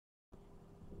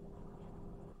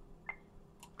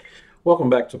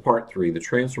Welcome back to part 3, the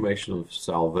transformation of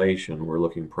salvation. We're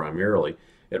looking primarily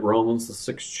at Romans, the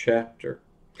 6th chapter.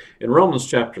 In Romans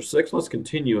chapter 6, let's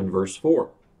continue in verse 4.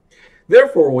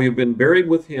 Therefore, we have been buried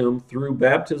with him through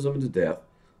baptism into death,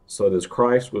 so that as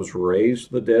Christ was raised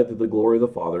from the dead to the glory of the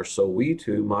Father, so we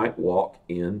too might walk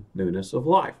in newness of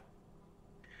life.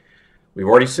 We've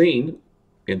already seen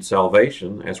in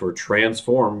salvation, as we're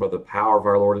transformed by the power of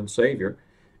our Lord and Savior,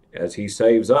 as he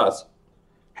saves us,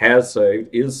 has saved,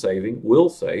 is saving, will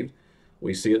save.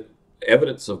 We see it,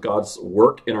 evidence of God's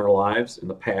work in our lives in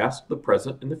the past, the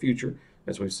present, and the future,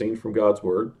 as we've seen from God's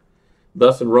Word.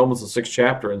 Thus, in Romans, the 6th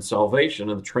chapter, in salvation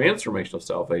and the transformation of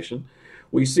salvation,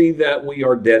 we see that we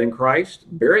are dead in Christ,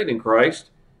 buried in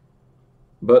Christ,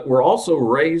 but we're also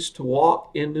raised to walk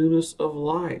in newness of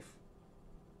life.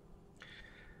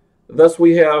 Thus,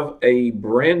 we have a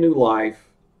brand new life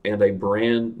and a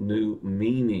brand new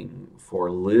meaning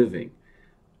for living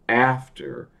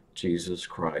after Jesus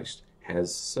Christ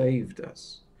has saved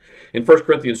us. In 1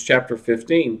 Corinthians chapter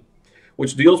 15,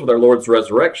 which deals with our Lord's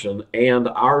resurrection and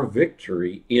our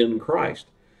victory in Christ.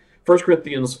 1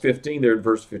 Corinthians 15, there in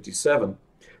verse 57,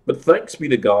 but thanks be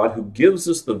to God who gives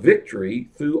us the victory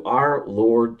through our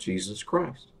Lord Jesus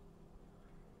Christ.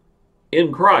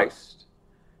 In Christ,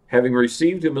 having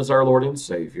received him as our Lord and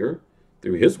Savior,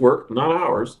 through his work, not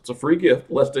ours, it's a free gift,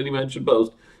 lest any man should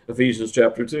boast, Ephesians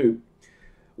chapter 2,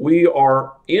 we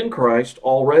are in Christ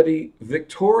already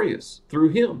victorious through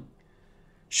him,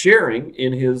 sharing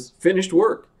in his finished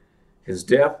work, his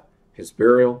death, his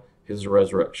burial, his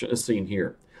resurrection, as seen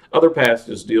here. Other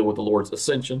passages deal with the Lord's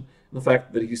ascension and the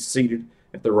fact that he's seated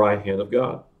at the right hand of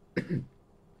God.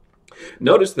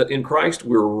 Notice that in Christ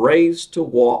we're raised to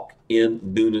walk in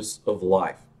newness of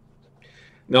life.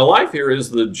 Now, life here is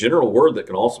the general word that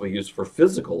can also be used for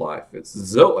physical life. It's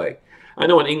zoe. I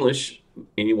know in English,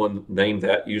 anyone named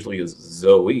that usually is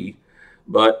Zoe,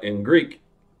 but in Greek,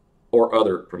 or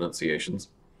other pronunciations,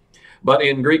 but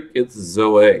in Greek it's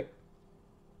Zoe,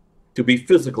 to be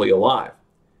physically alive.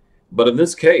 But in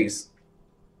this case,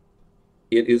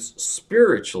 it is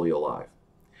spiritually alive.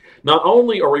 Not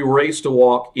only are we raised to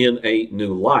walk in a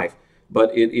new life,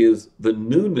 but it is the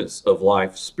newness of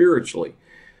life spiritually.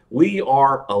 We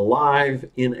are alive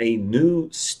in a new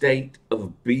state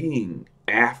of being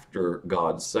after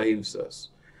God saves us.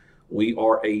 We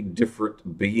are a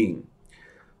different being.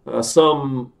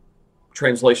 Some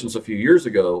translations a few years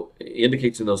ago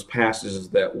indicates in those passages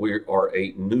that we are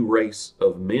a new race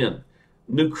of men,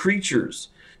 new creatures.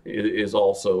 It is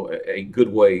also a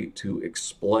good way to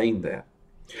explain that.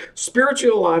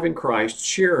 Spiritually alive in Christ,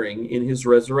 sharing in his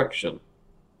resurrection.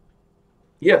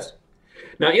 Yes.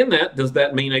 Now, in that, does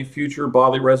that mean a future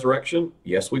bodily resurrection?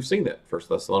 Yes, we've seen that. 1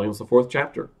 Thessalonians, the 4th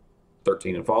chapter,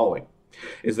 13 and following.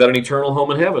 Is that an eternal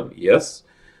home in heaven? Yes.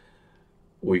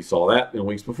 We saw that in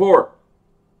weeks before.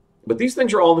 But these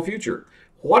things are all in the future.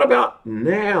 What about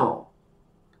now?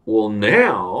 Well,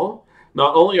 now,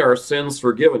 not only are our sins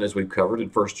forgiven, as we've covered in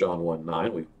 1 John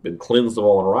 1:9, we've been cleansed of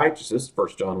all unrighteousness,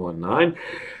 1 John 1:9,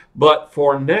 but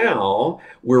for now,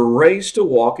 we're raised to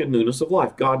walk in newness of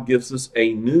life. God gives us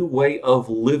a new way of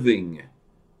living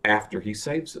after he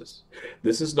saves us.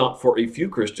 This is not for a few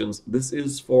Christians. This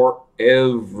is for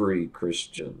every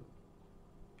Christian.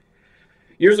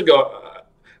 Years ago,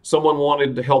 someone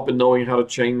wanted help in knowing how to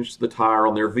change the tire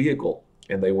on their vehicle,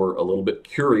 and they were a little bit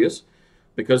curious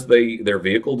because their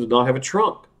vehicle did not have a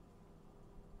trunk.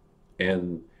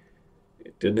 And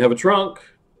it didn't have a trunk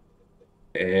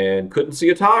and couldn't see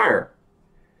a tire.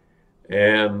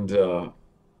 And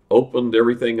opened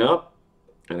everything up,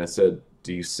 and I said,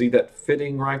 do you see that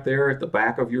fitting right there at the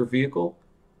back of your vehicle?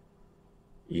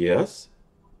 Yes.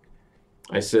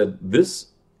 I said, this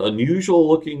unusual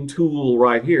looking tool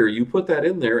right here, you put that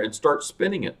in there and start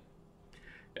spinning it.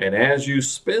 And as you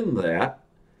spin that,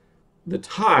 the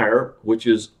tire, which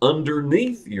is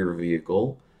underneath your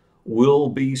vehicle, will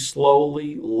be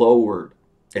slowly lowered.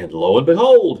 And lo and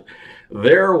behold,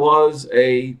 there was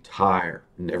a tire,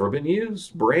 never been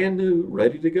used, brand new,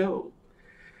 ready to go.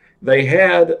 They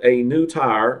had a new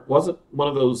tire. Wasn't one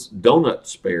of those donut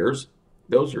spares.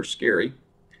 Those are scary.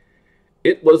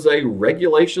 It was a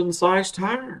regulation size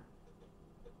tire.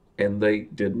 And they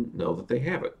didn't know that they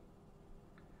have it.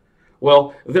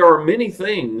 Well, there are many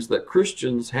things that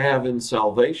Christians have in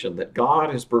salvation that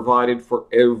God has provided for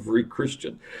every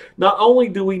Christian. Not only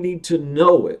do we need to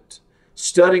know it,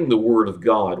 studying the Word of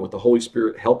God with the Holy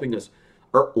Spirit helping us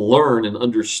learn and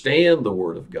understand the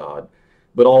Word of God,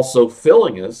 but also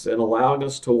filling us and allowing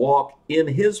us to walk in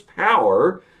his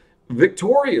power,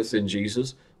 victorious in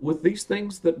Jesus, with these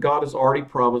things that God has already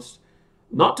promised,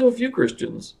 not to a few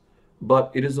Christians,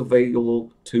 but it is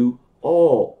available to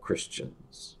all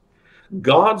Christians.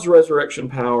 God's resurrection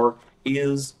power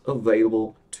is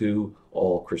available to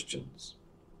all Christians.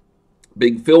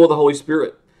 Being filled with the Holy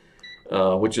Spirit,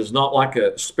 which is not like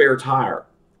a spare tire.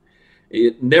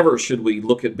 Never should we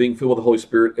look at being filled with the Holy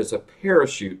Spirit as a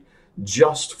parachute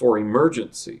just for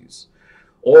emergencies.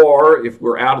 Or if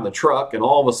we're out in the truck and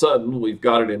all of a sudden we've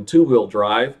got it in two-wheel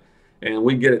drive and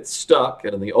we get it stuck,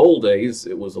 and in the old days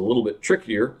it was a little bit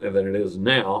trickier than it is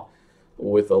now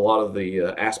with a lot of the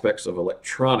aspects of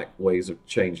electronic ways of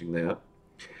changing that.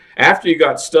 After you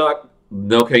got stuck,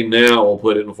 okay, now we'll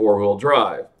put it in four-wheel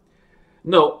drive.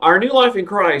 No, our new life in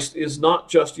Christ is not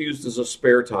just used as a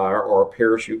spare tire or a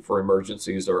parachute for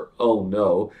emergencies or, oh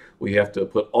no, we have to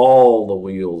put all the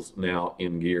wheels now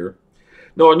in gear.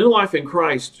 No, our new life in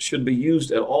Christ should be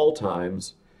used at all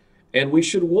times, and we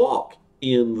should walk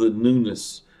in the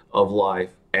newness of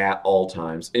life at all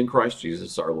times in Christ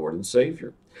Jesus, our Lord and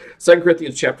Savior. 2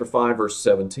 Corinthians chapter 5, verse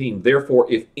 17, therefore,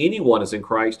 if anyone is in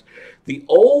Christ, the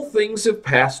old things have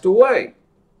passed away,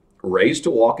 raised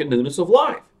to walk in newness of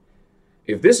life.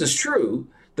 If this is true,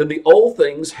 then the old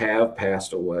things have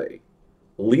passed away.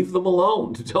 Leave them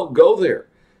alone. Don't go there.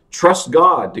 Trust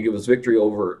God to give us victory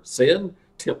over sin,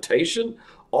 temptation,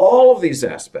 all of these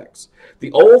aspects.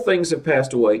 The old things have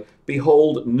passed away.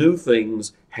 Behold, new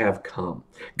things have come.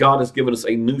 God has given us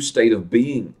a new state of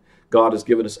being. God has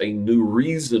given us a new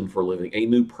reason for living, a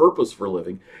new purpose for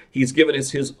living. He's given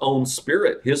us His own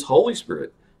Spirit, His Holy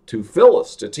Spirit, to fill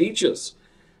us, to teach us,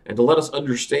 and to let us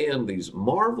understand these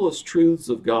marvelous truths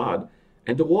of God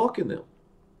and to walk in them.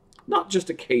 Not just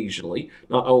occasionally,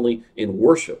 not only in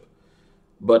worship,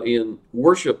 but in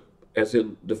worship as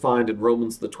defined in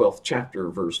Romans the 12th chapter,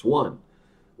 verse 1.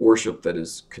 Worship that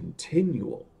is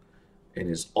continual and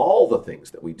is all the things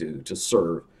that we do to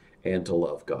serve and to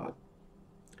love God.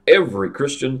 Every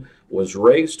Christian was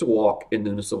raised to walk in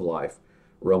newness of life,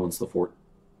 Romans the 4th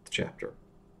chapter.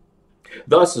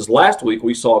 Thus, as last week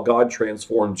we saw God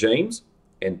transform James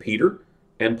and Peter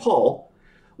and Paul,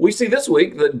 we see this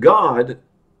week that God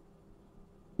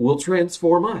will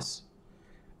transform us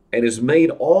and has made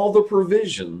all the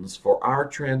provisions for our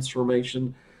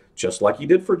transformation, just like He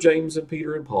did for James and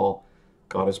Peter and Paul.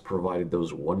 God has provided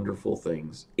those wonderful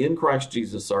things in Christ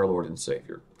Jesus, our Lord and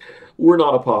Savior. We're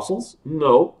not apostles,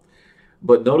 no,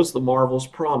 but notice the marvelous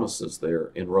promises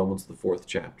there in Romans the 4th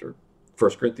chapter,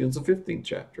 1 Corinthians the 15th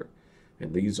chapter.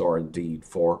 And these are indeed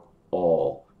for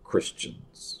all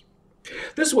Christians.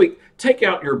 This week, take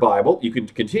out your Bible. You can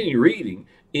continue reading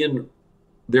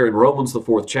there in Romans the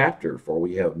 4th chapter, for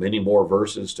we have many more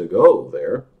verses to go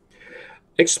there.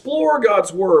 Explore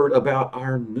God's Word about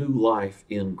our new life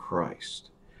in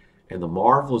Christ and the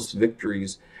marvelous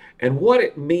victories and what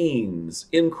it means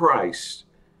in Christ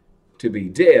to be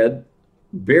dead,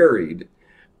 buried,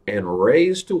 and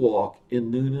raised to walk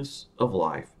in newness of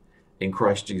life in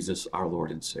Christ Jesus, our Lord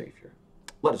and Savior.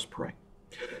 Let us pray.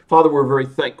 Father, we're very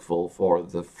thankful for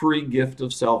the free gift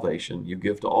of salvation you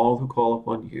give to all who call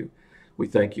upon you. We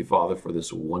thank you, Father, for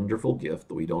this wonderful gift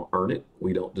that we don't earn it,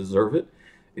 we don't deserve it.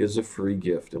 It is a free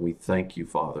gift, and we thank you,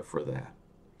 Father, for that.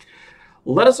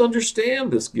 Let us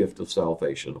understand this gift of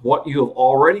salvation, what you have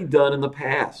already done in the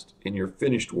past in your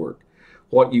finished work,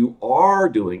 what you are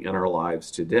doing in our lives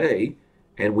today,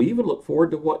 and we even look forward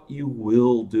to what you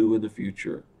will do in the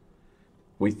future.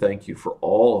 We thank you for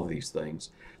all of these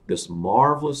things, this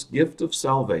marvelous gift of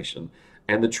salvation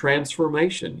and the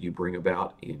transformation you bring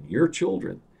about in your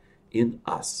children, in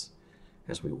us,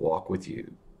 as we walk with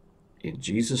you. In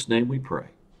Jesus' name we pray.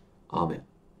 Amen.